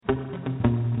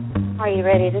Are you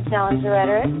ready to challenge the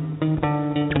rhetoric?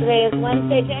 Today is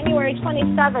Wednesday, January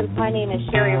 27th. My name is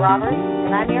Cheri Roberts,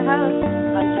 and I'm your host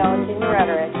on Challenging the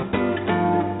Rhetoric.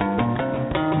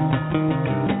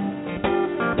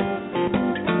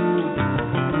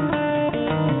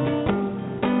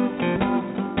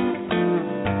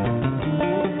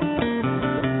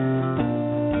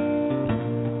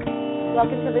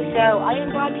 Welcome to the show. I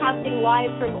am broadcasting live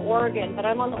from Oregon, but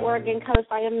I'm on the Oregon coast.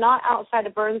 I am not outside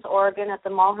of Burns, Oregon at the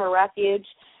Malheur Refuge.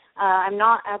 I'm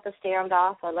not at the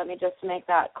standoff, so let me just make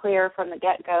that clear from the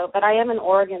get-go. But I am an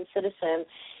Oregon citizen,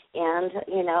 and,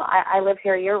 I live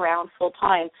here year-round,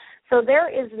 full-time. So there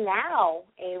is now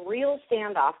a real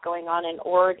standoff going on in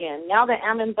Oregon. Now that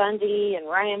Ammon Bundy and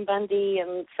Ryan Bundy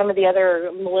and some of the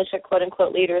other militia,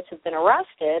 quote-unquote, leaders have been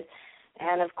arrested,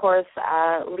 and, of course,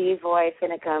 Levoy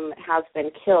Finicum has been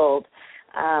killed.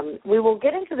 We will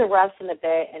get into the rest in a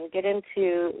bit and get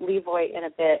into Levoy in a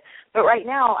bit. But right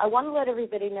now, I want to let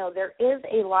everybody know there is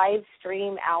a live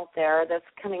stream out there that's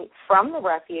coming from the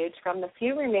refuge, from the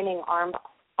few remaining armed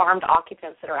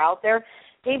occupants that are out there.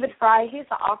 David Fry, he's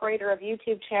the operator of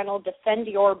YouTube channel Defend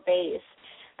Your Base.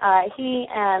 He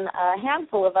and a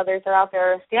handful of others are out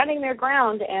there standing their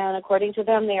ground, and according to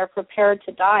them, they are prepared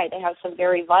to die. They have some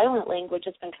very violent language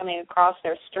that's been coming across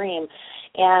their stream.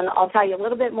 And I'll tell you a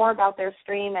little bit more about their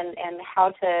stream and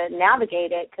how to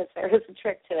navigate it, because there is a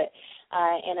trick to it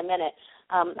in a minute.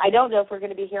 I don't know if we're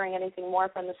going to be hearing anything more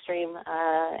from the stream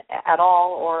at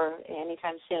all or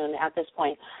anytime soon at this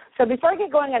point. So before I get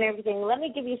going on everything, let me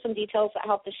give you some details that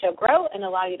help the show grow and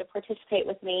allow you to participate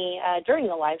with me during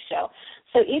the live show.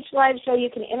 So each live show you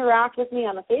can interact with me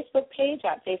on the Facebook page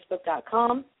at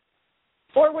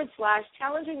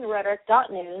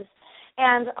facebook.com/challengingtherhetoric.news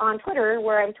and on Twitter,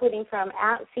 where I'm tweeting from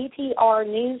at CTR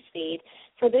Newsfeed.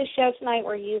 For this show tonight,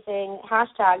 we're using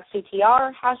hashtag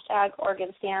CTR, hashtag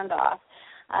Oregon Standoff.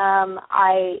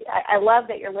 I love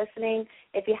that you're listening.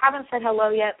 If you haven't said hello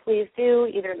yet, please do,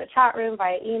 either in the chat room,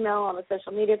 via email, on the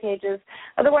social media pages.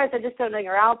 Otherwise, I just don't know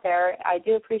you're out there. I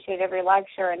do appreciate every like,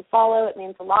 share, and follow. It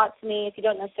means a lot to me. If you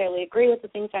don't necessarily agree with the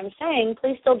things I'm saying,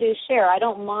 please still do share. I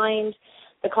don't mind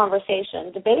the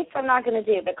conversation. Debates I'm not going to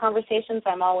do, but conversations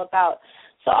I'm all about.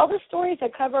 So all the stories I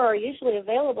cover are usually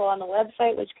available on the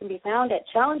website, which can be found at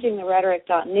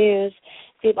challengingtherhetoric.news.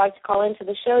 If you'd like to call into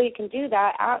the show, you can do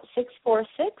that at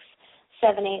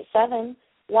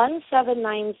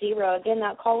 646-787-1790. Again,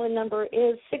 that call-in number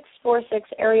is 646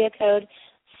 area code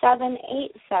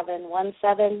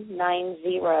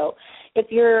 787-1790.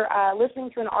 If you're listening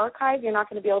to an archive, you're not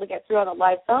going to be able to get through on a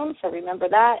live phone, so remember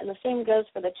that. And the same goes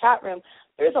for the chat room.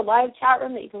 There's a live chat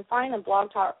room that you can find on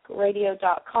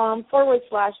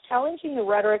blogtalkradio.com/challenging the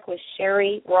rhetoric with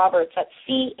Cheri Roberts. That's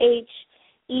CHERI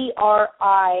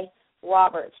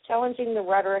Roberts. Challenging the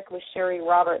Rhetoric with Cheri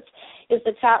Roberts is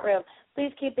the chat room.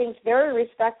 Please keep things very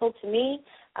respectful to me.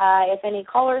 If any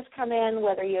callers come in,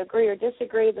 whether you agree or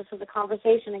disagree, this is a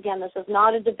conversation. Again, this is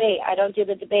not a debate. I don't do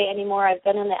the debate anymore. I've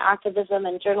been in the activism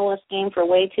and journalist game for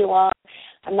way too long.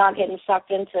 I'm not getting sucked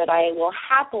into it. I will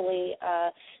happily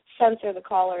censor the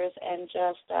callers and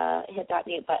just hit that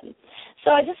mute button.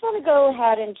 So I just want to go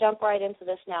ahead and jump right into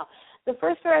this now. The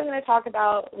first story I'm going to talk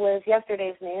about was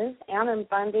yesterday's news. Ammon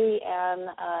Bundy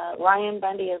and Ryan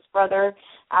Bundy, his brother,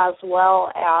 as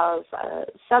well as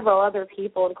several other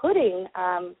people, including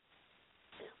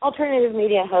alternative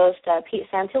media host Pete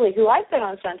Santilli, who I've been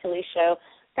on Santilli's show.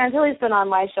 Santilli's been on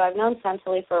my show. I've known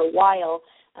Santilli for a while.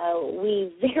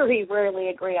 We very rarely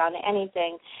agree on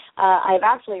anything. I've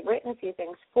actually written a few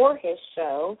things for his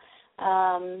show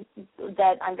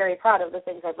that I'm very proud of, the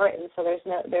things I've written, so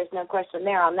there's no question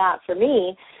there on that for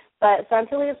me. But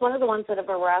Santilli is one of the ones that have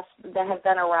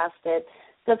been arrested.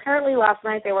 So apparently last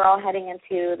night they were all heading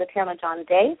into the Tamajon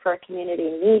Day for a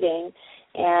community meeting,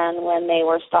 and when they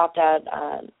were stopped at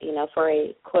for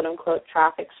a quote unquote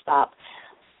traffic stop,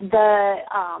 in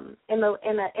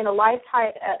a live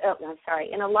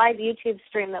YouTube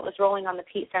stream that was rolling on the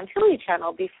Pete Santilli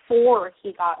channel before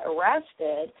he got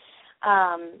arrested,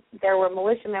 there were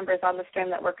militia members on the stream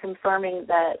that were confirming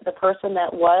that the person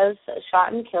that was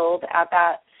shot and killed at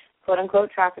that quote-unquote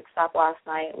traffic stop last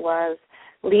night was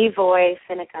Levoy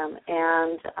Finicum.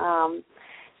 And,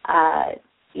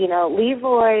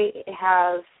 Levoy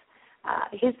has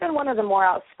he's been one of the more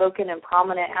outspoken and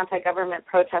prominent anti-government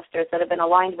protesters that have been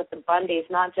aligned with the Bundys,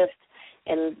 not just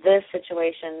in this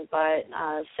situation, but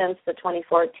since the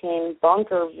 2014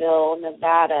 Bunkerville,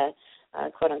 Nevada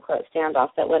quote-unquote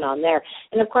standoff that went on there.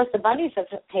 And, of course, the Bundys have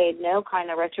paid no kind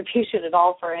of retribution at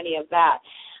all for any of that.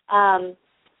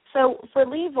 So for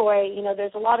Levoy,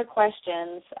 there's a lot of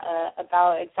questions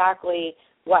about exactly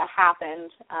what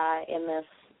happened in this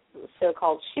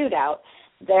so-called shootout,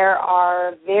 there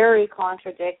are very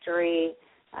contradictory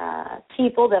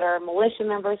people that are militia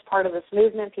members, part of this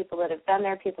movement, people that have been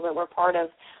there, people that were part of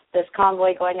this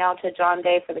convoy going out to John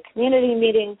Day for the community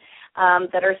meeting,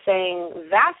 that are saying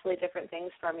vastly different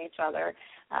things from each other.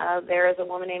 There is a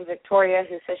woman named Victoria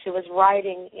who says she was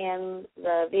riding in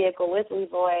the vehicle with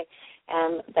Levoy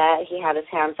and that he had his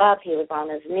hands up, he was on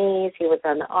his knees, he was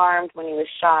unarmed when he was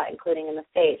shot, including in the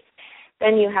face.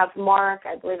 Then you have Mark,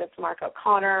 I believe it's Mark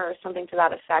O'Connor or something to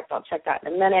that effect, I'll check that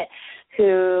in a minute,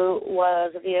 who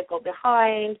was a vehicle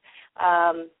behind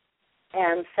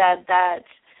and said that,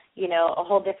 you know, a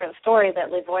whole different story, that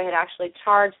Levoy had actually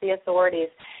charged the authorities.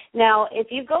 Now, if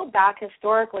you go back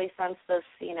historically since this,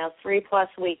 3+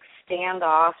 week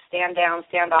standoff, stand down,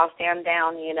 stand off, stand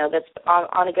down, that's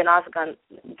on again, off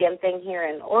again thing here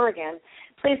in Oregon,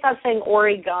 please stop saying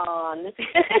Oregon.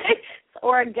 It's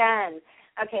Oregon.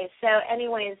 Okay, so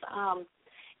anyways,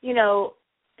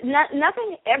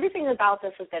 nothing, everything about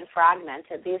this has been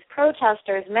fragmented. These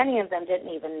protesters, many of them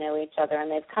didn't even know each other,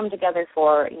 and they've come together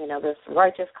for, this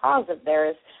righteous cause of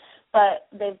theirs, but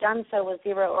they've done so with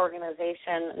zero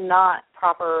organization, not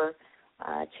proper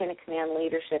chain of command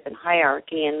leadership and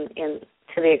hierarchy, and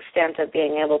to the extent of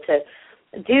being able to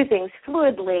do things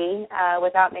fluidly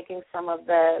without making some of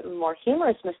the more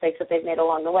humorous mistakes that they've made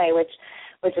along the way,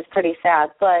 which is pretty sad.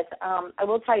 But I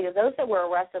will tell you, those that were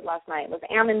arrested last night was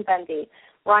Ammon Bundy,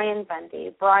 Ryan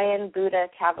Bundy, Brian Buddha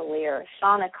Cavalier,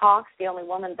 Shauna Cox, the only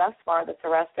woman thus far that's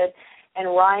arrested, and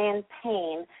Ryan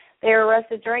Payne. They were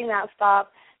arrested during that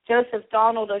stop. Joseph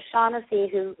Donald O'Shaughnessy,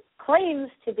 who claims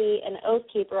to be an oath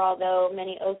keeper, although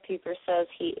many oath keepers says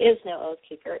he is no oath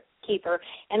keeper.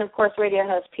 And, of course, radio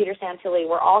host Peter Santilli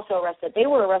were also arrested. They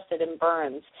were arrested in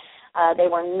Burns. They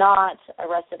were not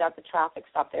arrested at the traffic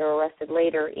stop. They were arrested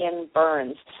later in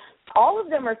Burns. All of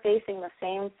them are facing the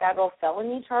same federal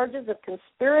felony charges of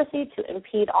conspiracy to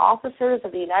impede officers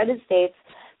of the United States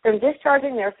from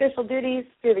discharging their official duties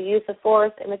through the use of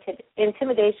force,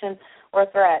 intimidation, or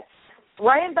threats.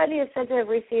 Ryan Bundy is said to have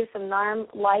received some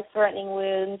non-life-threatening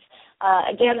wounds.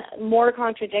 Again, more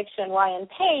contradiction. Ryan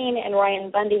Payne and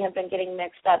Ryan Bundy have been getting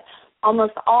mixed up.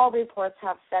 Almost all reports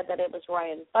have said that it was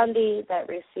Ryan Bundy that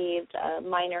received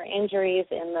minor injuries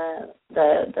in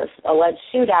the alleged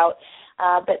shootout,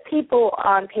 but people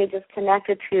on pages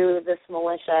connected to this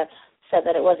militia said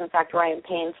that it was, in fact, Ryan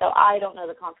Payne. So I don't know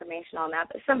the confirmation on that,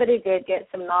 but somebody did get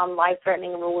some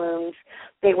non-life-threatening wounds.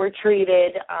 They were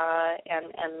treated,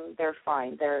 and they're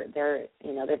fine. They're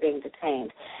being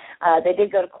detained. They did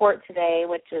go to court today,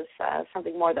 which is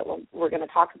something more that we're going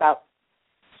to talk about.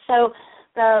 So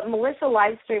the militia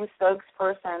live stream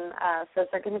spokesperson says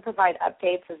they're going to provide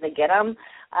updates as they get them.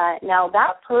 Now,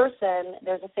 that person,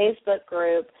 there's a Facebook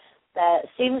group that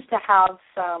seems to have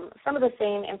some of the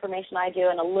same information I do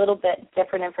and a little bit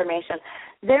different information.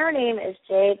 Their name is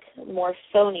Jake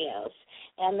Morsonios,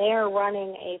 and they are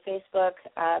running a Facebook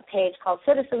page called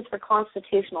Citizens for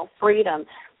Constitutional Freedom.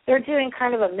 They're doing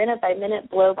kind of a minute-by-minute,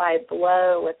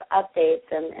 blow-by-blow with updates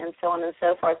and so on and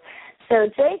so forth. So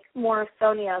Jake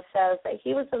Morsonios says that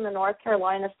he was in the North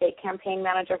Carolina state campaign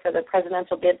manager for the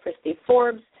presidential bid for Steve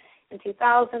Forbes. In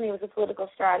 2000, he was a political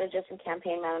strategist and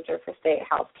campaign manager for state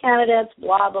house candidates,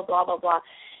 blah, blah, blah, blah, blah.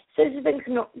 So he's been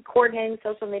coordinating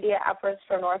social media efforts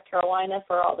for North Carolina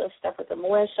for all this stuff with the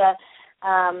militia.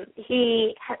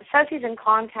 He says he's in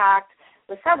contact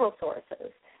with several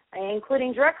sources,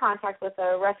 including direct contact with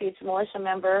a refuge militia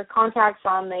member, contacts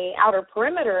on the outer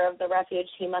perimeter of the refuge.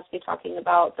 He must be talking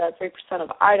about the 3% of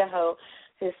Idaho,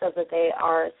 who says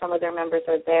that some of their members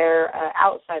are there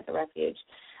outside the refuge.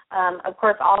 Of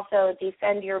course, also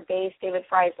Defend Your Base, David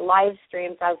Fry's live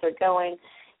streams as they're going.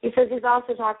 He says he's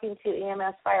also talking to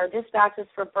EMS fire dispatches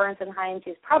for Burns and Hines.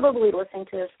 He's probably listening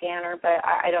to a scanner, but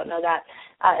I don't know that,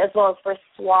 as well as for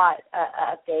SWAT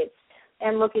updates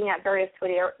and looking at various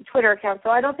Twitter accounts.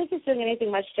 So I don't think he's doing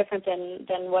anything much different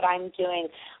than what I'm doing.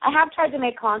 I have tried to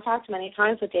make contact many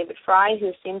times with David Fry,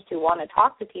 who seems to want to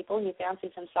talk to people. He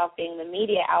fancies himself being the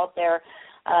media out there,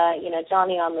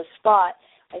 Johnny on the spot.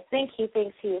 I think he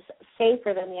thinks he's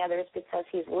safer than the others because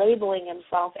he's labeling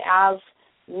himself as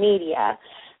media.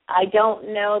 I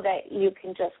don't know that you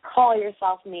can just call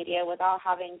yourself media without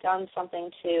having done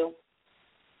something to,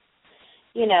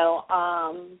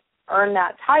 earn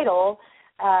that title.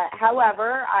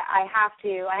 However, I have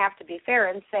to be fair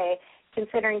and say,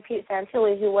 considering Pete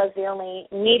Santilli, who was the only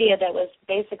media that was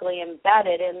basically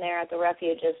embedded in there at the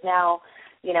refuge, is now,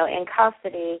 in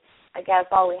custody, I guess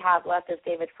all we have left is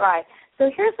David Fry. So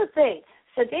here's the thing.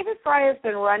 So David Fry has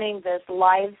been running this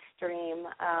live stream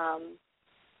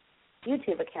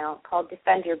YouTube account called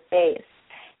Defend Your Base.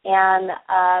 And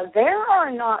there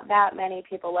are not that many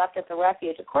people left at the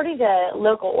refuge. According to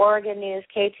local Oregon news,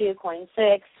 K2, Coin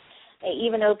 6,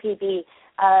 even OPB,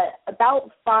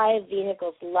 about 5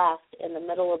 vehicles left in the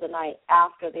middle of the night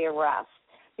after the arrest.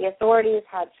 The authorities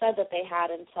had said that they had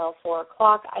until 4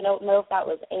 o'clock. I don't know if that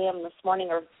was a.m. this morning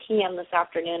or p.m. this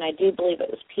afternoon. I do believe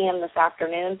it was p.m. this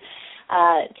afternoon,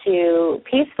 to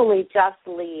peacefully just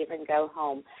leave and go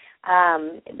home.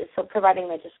 So providing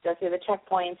they just go through the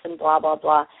checkpoints and blah, blah,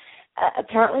 blah.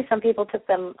 Apparently some people took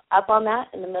them up on that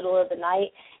in the middle of the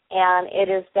night, and it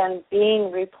has been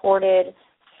being reported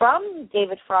from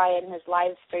David Fry and his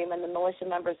live stream and the militia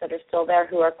members that are still there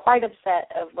who are quite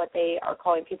upset of what they are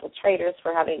calling people traitors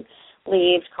for having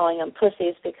leave, calling them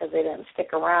pussies because they didn't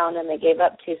stick around and they gave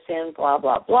up too soon, blah,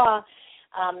 blah, blah.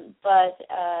 But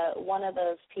one of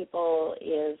those people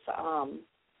is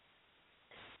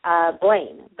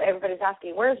Blaine. Everybody's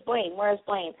asking, where's Blaine? Where's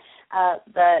Blaine?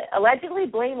 Allegedly,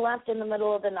 Blaine left in the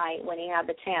middle of the night when he had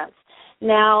the chance.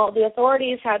 Now, the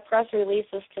authorities had press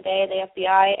releases today, the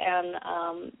FBI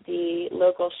and the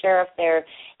local sheriff there,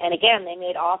 and again, they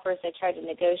made offers, they tried to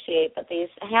negotiate, but these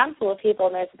handful of people,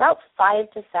 and there's about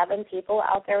 5 to 7 people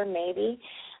out there maybe.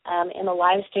 In the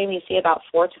live stream, you see about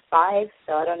 4 to 5,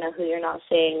 so I don't know who you're not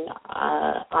seeing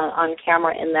on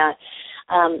camera in that.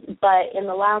 But in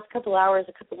the last couple hours,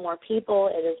 a couple more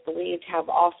people, it is believed, have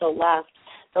also left.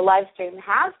 The live stream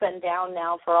has been down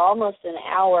now for almost an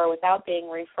hour without being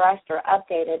refreshed or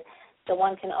updated, so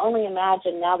one can only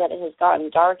imagine now that it has gotten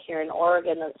dark here in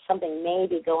Oregon that something may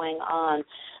be going on.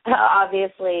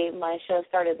 Obviously, my show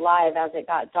started live as it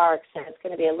got dark, so it's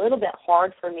going to be a little bit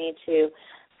hard for me to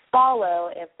follow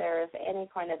if there's any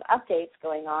kind of updates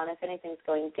going on, if anything's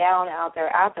going down out there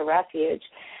at the refuge.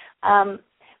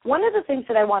 One of the things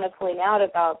that I want to point out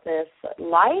about this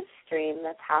live stream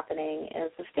that's happening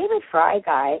is this David Fry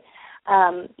guy,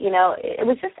 it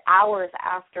was just hours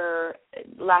after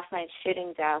last night's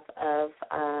shooting death of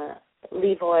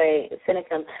Levoy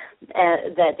Finicum,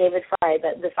 that David Fry,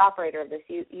 this operator of this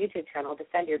YouTube channel,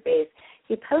 Defend Your Base,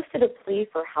 he posted a plea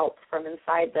for help from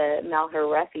inside the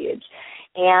Malheur Refuge.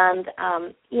 And,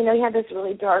 he had this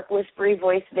really dark, whispery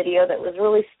voice video that was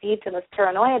really steeped in this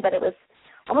paranoia, but it was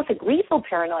almost a gleeful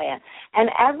paranoia. And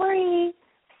every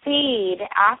feed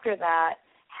after that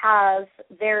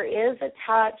there is a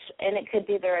touch, and it could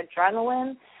be their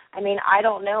adrenaline. I mean, I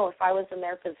don't know if I was in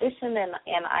their position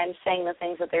and I'm saying the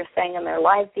things that they're saying in their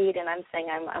live feed, and I'm saying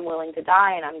I'm willing to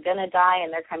die and I'm going to die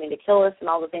and they're coming to kill us and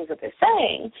all the things that they're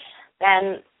saying,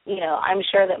 then, I'm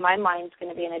sure that my mind's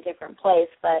going to be in a different place.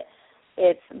 But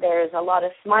there's a lot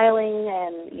of smiling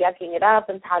and yucking it up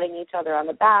and patting each other on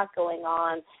the back going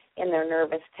on in their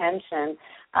nervous tension.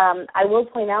 I will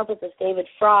point out that this David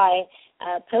Fry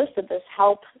posted this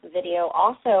help video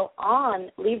also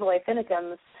on Levoy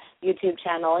Finicum's YouTube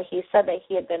channel. He said that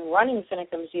he had been running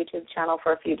Finicum's YouTube channel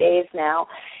for a few days now.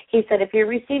 He said, if you're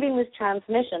receiving this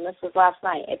transmission, this was last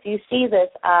night, if you see this,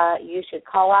 you should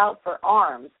call out for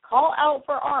arms. Call out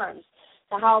for arms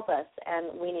to help us,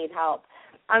 and we need help.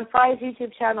 On Fry's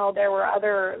YouTube channel, there were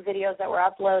other videos that were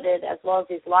uploaded as well as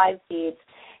these live feeds.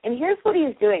 And here's what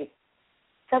he's doing.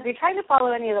 So if you're trying to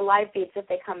follow any of the live feeds, if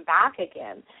they come back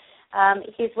again,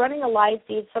 he's running a live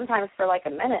feed sometimes for like a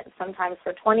minute, sometimes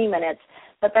for 20 minutes,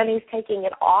 but then he's taking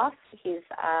it off. He's,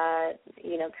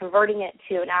 converting it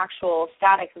to an actual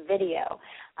static video,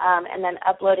 and then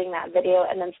uploading that video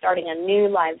and then starting a new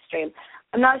live stream.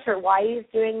 I'm not sure why he's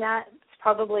doing that. It's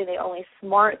probably the only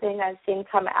smart thing I've seen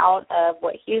come out of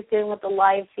what he's doing with the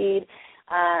live feed,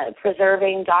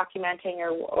 preserving, documenting,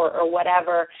 or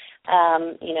whatever.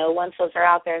 Once those are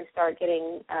out there and start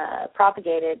getting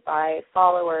propagated by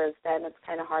followers, then it's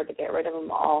kind of hard to get rid of them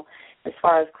all as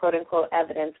far as quote-unquote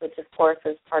evidence, which, of course,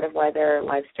 is part of why they're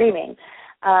live streaming.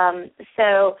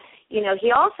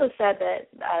 He also said that,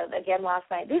 again, last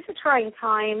night, these are trying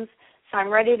times, so I'm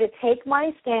ready to take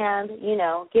my stand,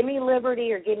 give me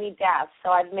liberty or give me death, so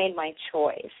I've made my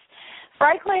choice.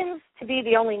 Fry claims to be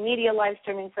the only media live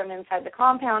streaming from inside the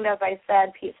compound. As I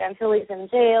said, Pete Santilli's in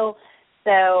jail,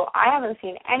 so I haven't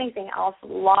seen anything else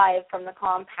live from the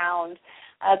compound,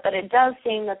 but it does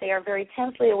seem that they are very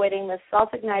tensely awaiting this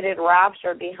self-ignited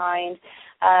rapture behind,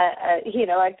 a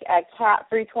Cat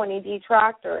 320D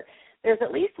tractor. There's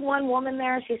at least one woman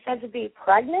there. She's said to be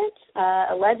pregnant,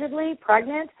 allegedly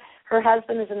pregnant. Her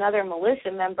husband is another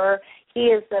militia member. He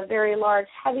is a very large,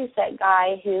 heavyset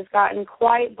guy who's gotten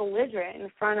quite belligerent in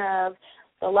front of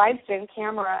the live stream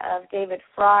camera of David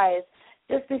Fry's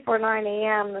just before 9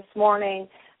 a.m. this morning.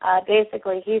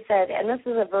 Basically, he said, and this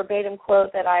is a verbatim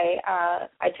quote that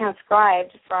I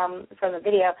transcribed from the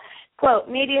video, quote,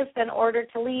 "Media's been ordered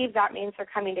to leave. That means they're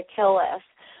coming to kill us."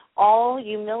 all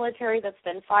you military that's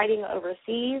been fighting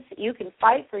overseas, you can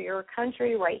fight for your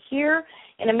country right here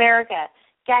in America.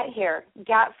 Get here.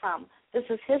 Get some. This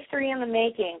is history in the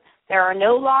making. There are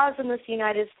no laws in this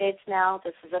United States now.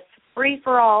 This is a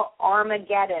free-for-all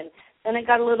Armageddon. Then it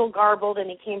got a little garbled, and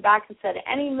he came back and said,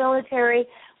 any military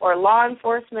or law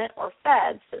enforcement or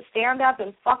feds that stand up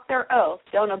and fuck their oath,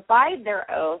 don't abide their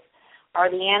oath, are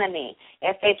the enemy.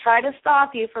 If they try to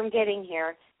stop you from getting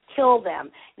here, kill them.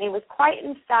 And he was quite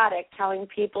emphatic, telling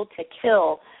people to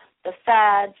kill the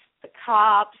feds, the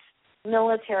cops,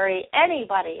 military,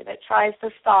 anybody that tries to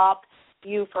stop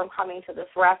you from coming to this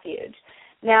refuge.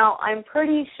 Now, I'm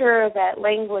pretty sure that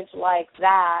language like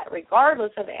that,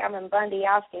 regardless of Ammon Bundy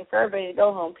asking for everybody to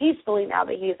go home peacefully now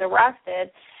that he's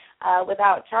arrested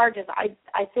without charges,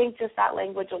 I think just that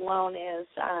language alone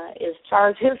is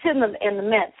charges in the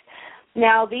midst.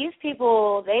 Now, these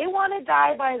people, they want to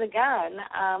die by the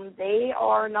gun. They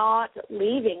are not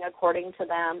leaving, according to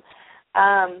them.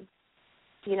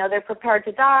 They're prepared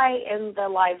to die. In the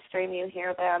live stream, you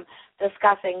hear them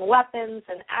discussing weapons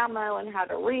and ammo and how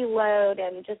to reload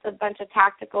and just a bunch of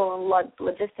tactical and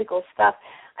logistical stuff.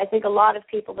 I think a lot of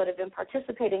people that have been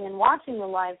participating and watching the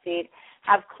live feed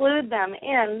have clued them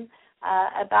in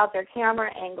about their camera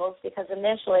angles, because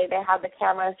initially they had the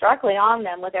cameras directly on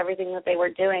them with everything that they were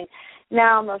doing.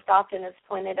 Now, most often it's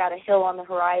pointed at a hill on the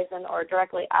horizon or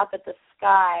directly up at the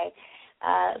sky.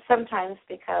 Sometimes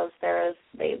because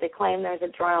they claim there's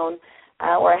a drone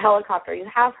or a helicopter. You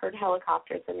have heard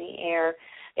helicopters in the air.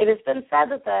 It has been said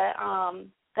that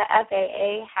the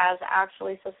FAA has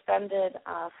actually suspended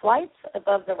flights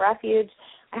above the refuge.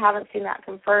 I haven't seen that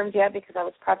confirmed yet because I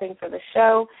was prepping for the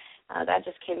show. That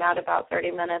just came out about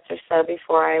 30 minutes or so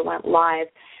before I went live.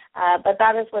 But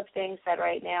that is what's being said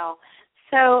right now.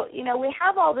 So, we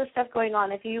have all this stuff going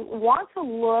on. If you want to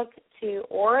look to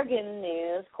Oregon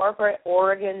News, corporate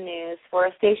Oregon News, for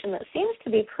a station that seems to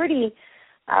be pretty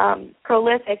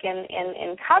prolific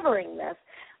in covering this,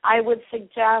 I would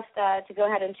suggest to go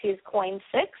ahead and choose Coin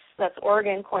 6. That's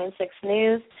Oregon Coin 6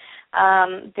 News.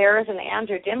 There is an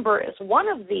Andrew Dimber is one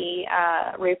of the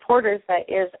reporters that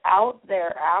is out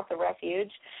there at the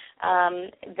refuge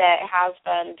that has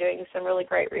been doing some really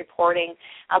great reporting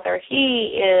out there.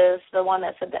 He is the one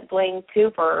that said that Blaine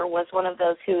Cooper was one of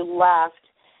those who left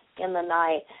in the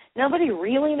night. Nobody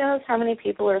really knows how many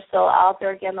people are still out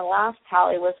there. Again, the last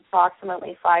tally was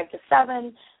approximately 5 to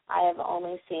 7. I have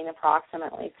only seen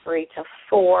approximately 3 to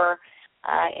 4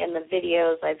 in the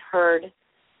videos. I've heard,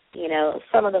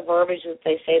 some of the verbiage that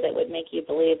they say that would make you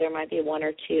believe there might be 1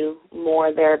 or 2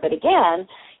 more there. But again,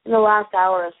 in the last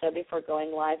hour or so before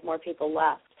going live, more people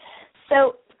left.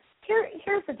 So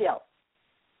here's the deal.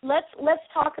 Let's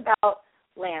talk about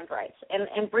land rights.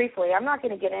 And briefly, I'm not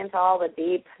going to get into all the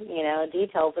deep,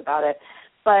 details about it,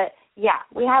 but yeah,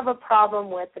 we have a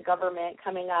problem with the government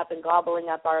coming up and gobbling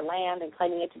up our land and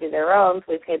claiming it to be their own.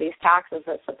 So we pay these taxes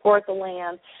that support the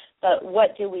land, but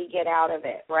what do we get out of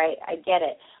it, right? I get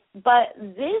it. But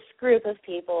this group of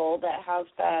people that have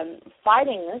been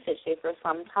fighting this issue for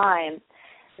some time,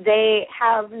 they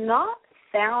have not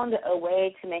found a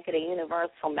way to make it a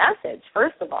universal message,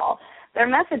 first of all. Their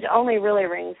message only really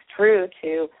rings true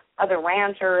to other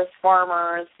ranchers,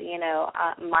 farmers,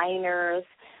 miners,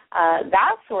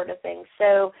 that sort of thing.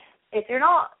 So if you're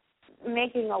not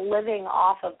making a living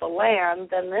off of the land,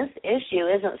 then this issue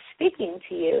isn't speaking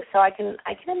to you. So I can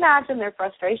imagine their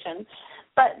frustration,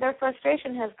 but their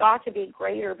frustration has got to be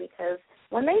greater because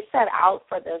when they set out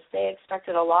for this, they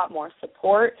expected a lot more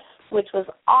support, which was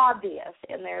obvious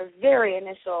in their very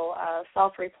initial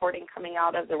self-reporting coming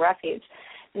out of the refuge.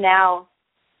 Now,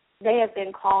 they have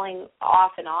been calling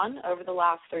off and on over the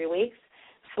last 3 weeks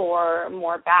for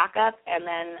more backup, and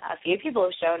then a few people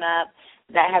have shown up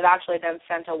that have actually been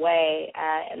sent away,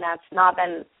 and that's not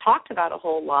been talked about a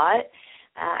whole lot.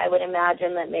 I would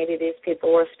imagine that maybe these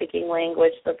people were speaking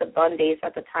language that the Bundys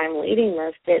at the time leading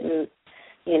this didn't,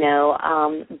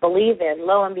 believe in.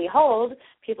 Lo and behold,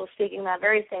 people speaking that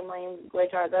very same language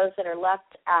are those that are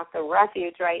left at the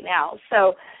refuge right now.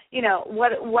 So,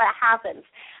 what happens?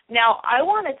 Now, I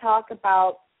want to talk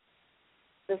about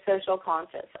the social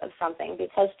conscience of something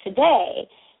because today,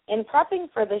 in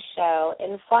prepping for the show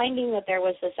and finding that there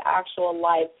was this actual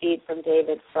live feed from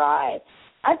David Fry,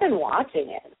 I've been watching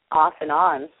it off and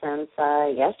on since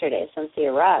yesterday, since the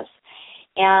arrest.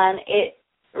 And it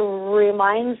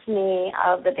reminds me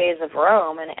of the days of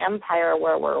Rome and Empire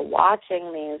where we're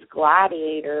watching these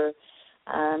gladiator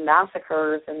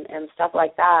massacres and stuff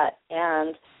like that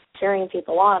and cheering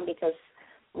people on, because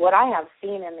what I have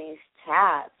seen in these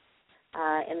chats,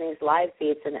 in these live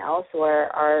feeds and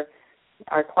elsewhere are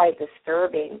are quite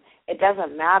disturbing. It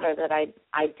doesn't matter that I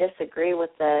disagree with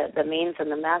the means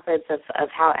and the methods of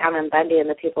how Ammon Bundy and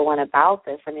the people went about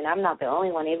this. I mean, I'm not the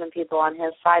only one. Even people on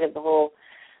his side of the whole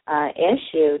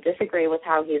issue disagree with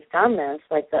how he's done this,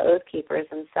 like the Oath Keepers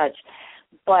and such.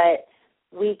 But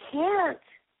we can't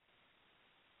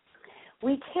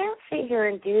sit here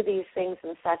and do these things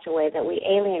in such a way that we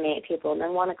alienate people and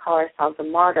then want to call ourselves a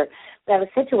martyr. We have a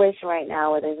situation right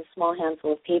now where there's a small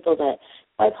handful of people that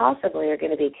quite possibly are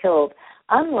going to be killed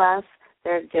unless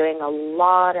they're doing a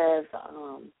lot of,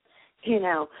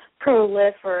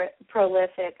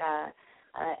 prolific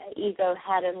ego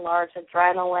head enlarged,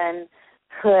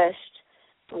 adrenaline-pushed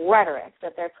rhetoric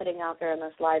that they're putting out there in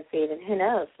this live feed. And who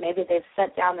knows, maybe they've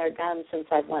set down their guns since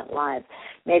I went live.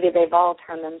 Maybe they've all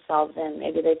turned themselves in.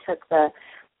 Maybe they took the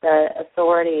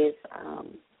authorities,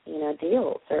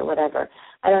 deals or whatever.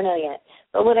 I don't know yet.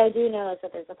 But what I do know is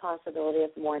that there's a possibility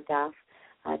of more death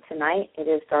tonight. It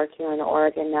is dark here in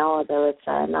Oregon now, although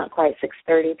it's not quite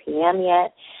 6:30 p.m.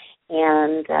 yet.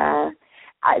 And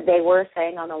they were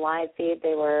saying on the live feed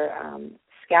they were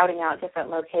scouting out different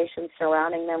locations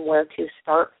surrounding them where to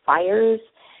start fires.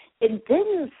 It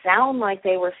didn't sound like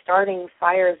they were starting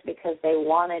fires because they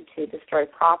wanted to destroy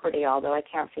property, although I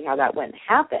can't see how that wouldn't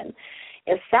happen.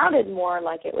 It sounded more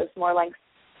like it was more like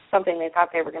something they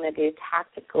thought they were going to do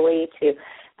tactically to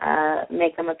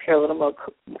make them appear a little more,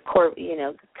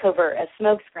 covert, a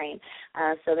smoke screen,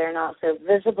 so they're not so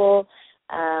visible.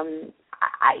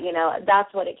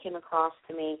 That's what it came across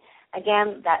to me.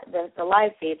 Again, that the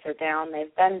live feeds are down.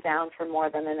 They've been down for more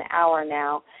than an hour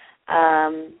now,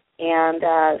 so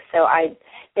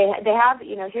they have,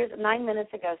 here's 9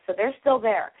 minutes ago, so they're still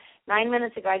there. 9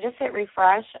 minutes ago, I just hit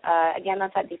refresh. Again,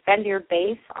 that's at Defend Your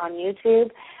Base on YouTube.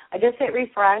 I just hit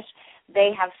refresh.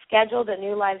 They have scheduled a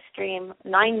new live stream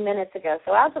 9 minutes ago.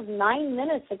 So as of 9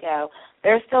 minutes ago,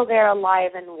 they're still there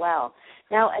alive and well.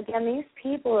 Now, again, these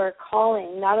people are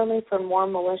calling not only for more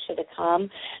militia to come,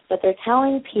 but they're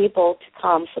telling people to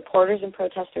come, supporters and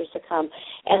protesters to come,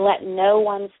 and let no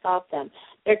one stop them.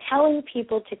 They're telling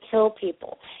people to kill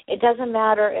people. It doesn't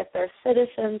matter if they're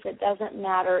citizens. It doesn't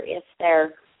matter if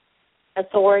they're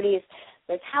authorities.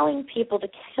 They're telling people to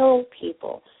kill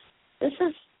people. This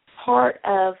is part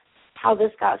of how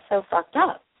this got so fucked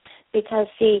up. Because,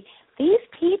 see, these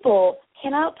people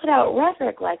cannot put out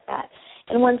rhetoric like that.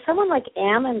 And when someone like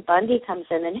Ammon Bundy comes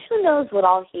in, and who knows what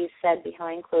all he's said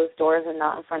behind closed doors and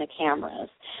not in front of cameras,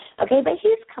 okay, but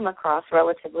he's come across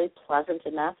relatively pleasant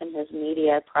enough in his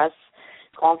media press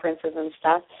conferences and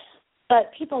stuff.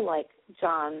 But people like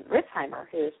John Ritzheimer,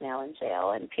 who is now in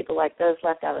jail, and people like those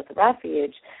left out at the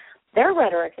refuge, their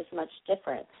rhetoric is much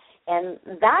different. And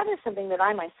that is something that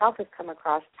I myself have come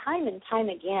across time and time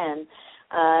again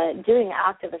doing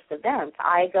activist events.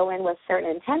 I go in with certain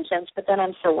intentions, but then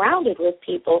I'm surrounded with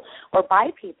people or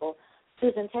by people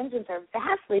whose intentions are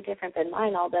vastly different than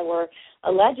mine, although we're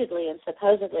allegedly and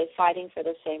supposedly fighting for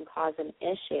the same cause and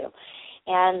issue.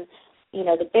 And,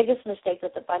 the biggest mistake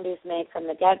that the Bundys made from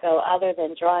the get-go, other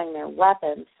than drawing their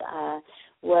weapons,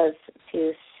 was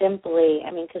to simply,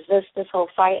 because this whole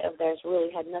fight of theirs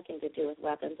really had nothing to do with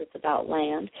weapons. It's about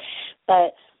land.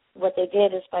 But what they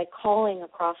did is by calling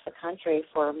across the country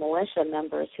for militia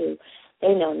members who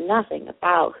they know nothing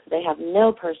about, who they have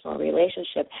no personal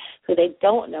relationship, who they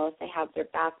don't know if they have their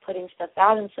back, putting stuff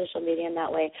out in social media in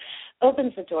that way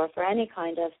opens the door for any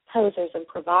kind of posers and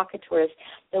provocateurs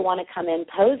that want to come in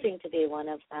posing to be one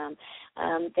of them.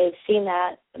 They've seen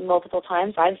that multiple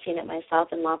times. I've seen it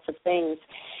myself in lots of things.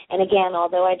 And again,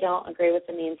 although I don't agree with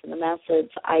the means and the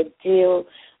methods, I do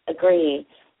agree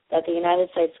that the United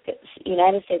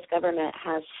States government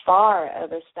has far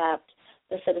overstepped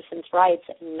the citizens' rights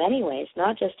in many ways,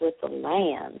 not just with the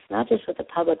lands, not just with the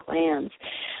public lands,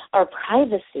 our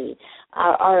privacy,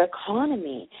 our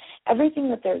economy. Everything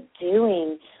that they're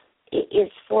doing is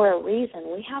for a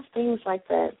reason. We have things like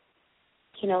the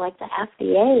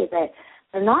FDA that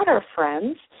they're not our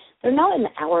friends. They're not in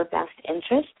our best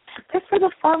interest. They're for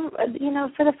the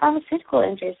pharmaceutical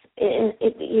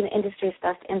industry's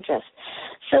best interest.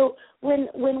 So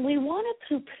when we want to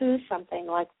poo-poo something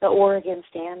like the Oregon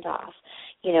standoff,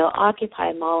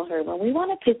 Occupy Malheur, when we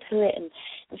want to poo-poo it and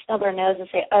stub our nose and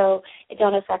say, oh, it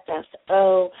don't affect us,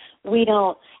 oh, we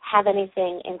don't have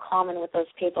anything in common with those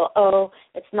people, oh,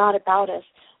 it's not about us.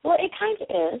 Well, it kind of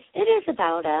is. It is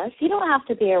about us. You don't have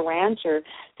to be a rancher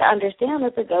to understand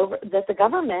that the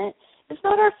government is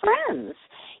not our friends.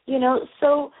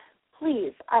 So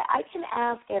please, I can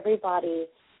ask everybody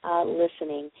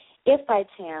listening, if by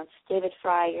chance, David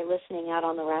Fry, you're listening out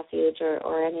on the refuge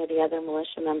or any of the other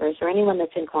militia members or anyone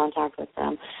that's in contact with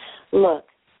them, look,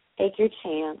 take your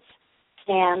chance,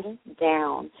 stand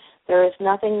down. There is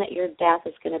nothing that your death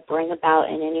is going to bring about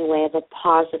in any way of a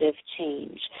positive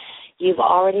change. You've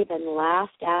already been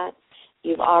laughed at.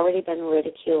 You've already been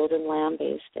ridiculed and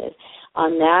lambasted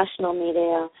on national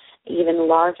media, even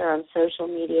larger on social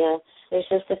media. There's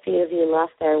just a few of you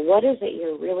left there. What is it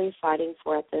you're really fighting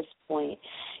for at this point?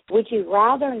 Would you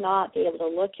rather not be able to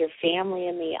look your family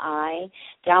in the eye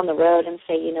down the road and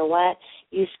say, you know what,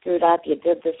 you screwed up, you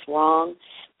did this wrong?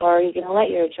 Or are you going to let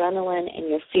your adrenaline and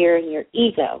your fear and your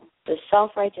ego, the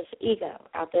self-righteous ego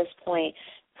at this point,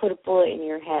 put a bullet in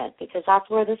your head? Because that's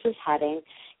where this is heading.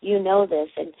 You know this,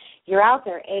 and you're out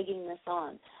there egging this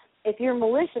on. If you're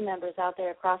militia members out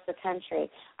there across the country,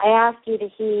 I ask you to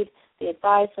heed the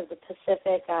advice of the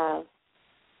Pacific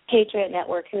Patriot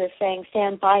Network, who is saying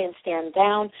stand by and stand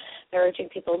down. They're urging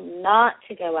people not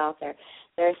to go out there.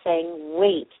 They're saying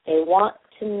wait. They want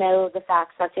to know the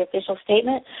facts. That's the official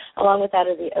statement, along with that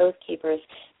of the Oath Keepers.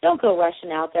 Don't go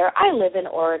rushing out there. I live in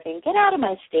Oregon. Get out of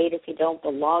my state if you don't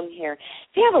belong here.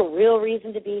 If you have a real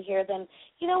reason to be here, then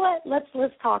you know what? Let's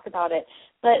talk about it.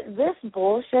 But this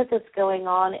bullshit that's going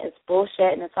on is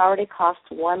bullshit, and it's already cost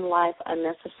one life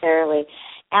unnecessarily.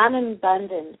 Ammon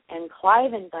Bundy and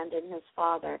Cliven Bundy, his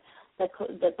father, the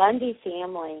Bundy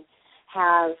family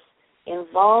has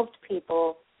involved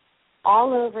people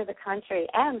all over the country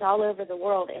and all over the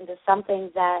world into something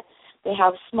that they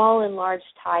have small and large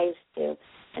ties to.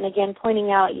 And again, pointing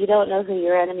out you don't know who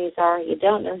your enemies are, you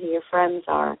don't know who your friends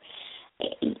are.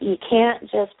 You can't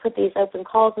just put these open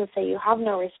calls and say you have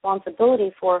no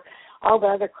responsibility for all the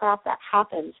other crap that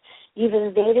happens. You've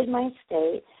invaded my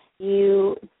state.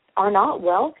 You are not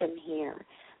welcome here.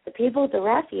 The people at the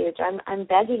refuge, I'm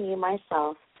begging you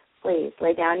myself, please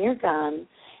lay down your gun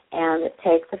and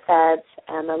take the feds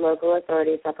and the local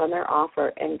authorities up on their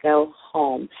offer and go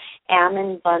home.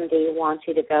 Ammon Bundy wants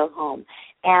you to go home.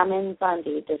 Ammon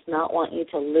Bundy does not want you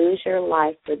to lose your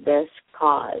life for this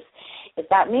cause. If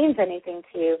that means anything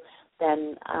to you,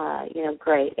 then,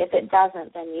 great. If it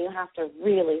doesn't, then you have to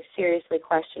really seriously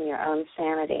question your own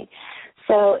sanity.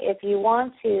 So if you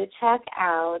want to check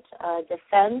out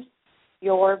Defend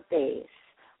Your Base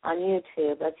on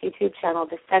YouTube, that's YouTube channel,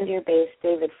 Defend Your Base,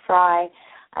 David Fry.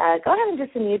 Go ahead and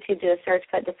just in YouTube do a search,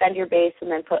 put Defend Your Base,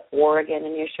 and then put Oregon,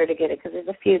 and you're sure to get it because there's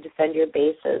a few Defend Your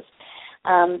Bases.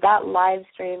 That live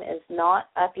stream is not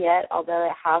up yet, although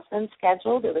it has been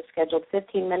scheduled. It was scheduled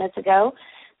 15 minutes ago,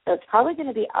 so it's probably going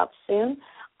to be up soon.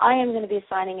 I am going to be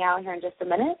signing out here in just a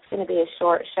minute. It's going to be a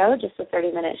short show, just a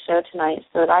 30-minute show tonight,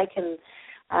 so that I can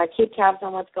keep tabs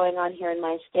on what's going on here in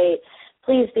my state.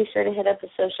 Please be sure to hit up the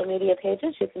social media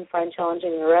pages. You can find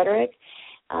Challenging the Rhetoric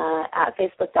at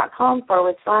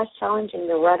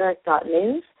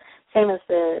facebook.com/challengingtherhetoric.news. Same as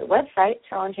the website,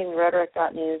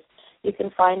 challengingtherhetoric.news. You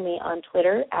can find me on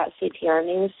Twitter at CTR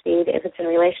Newsfeed. If it's in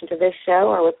relation to this show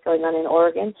or what's going on in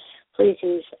Oregon, please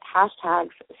use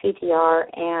hashtags CTR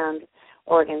and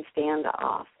Oregon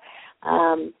Standoff.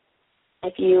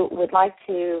 If you would like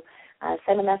to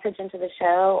send a message into the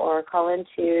show or call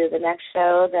into the next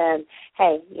show, then,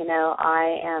 hey,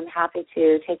 I am happy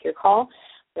to take your call.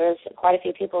 There's quite a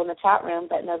few people in the chat room,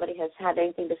 but nobody has had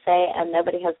anything to say, and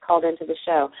nobody has called into the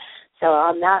show. So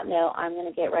on that note, I'm going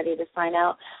to get ready to sign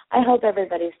out. I hope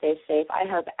everybody stays safe. I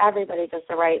hope everybody does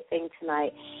the right thing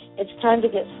tonight. It's time to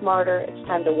get smarter. It's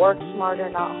time to work smarter,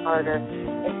 not harder.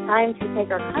 It's time to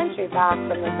take our country back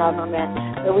from the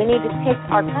government, but we need to take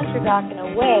our country back in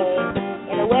a way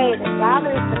that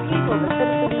gathers the people, the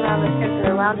citizens around this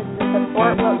country, around us to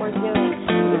support what we're doing.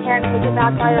 We can't take it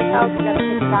back by ourselves. We've got to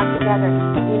take it back together.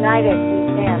 United we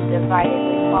stand, divided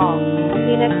we fall. See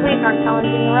you next week on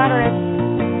Challenging the Rhetoric.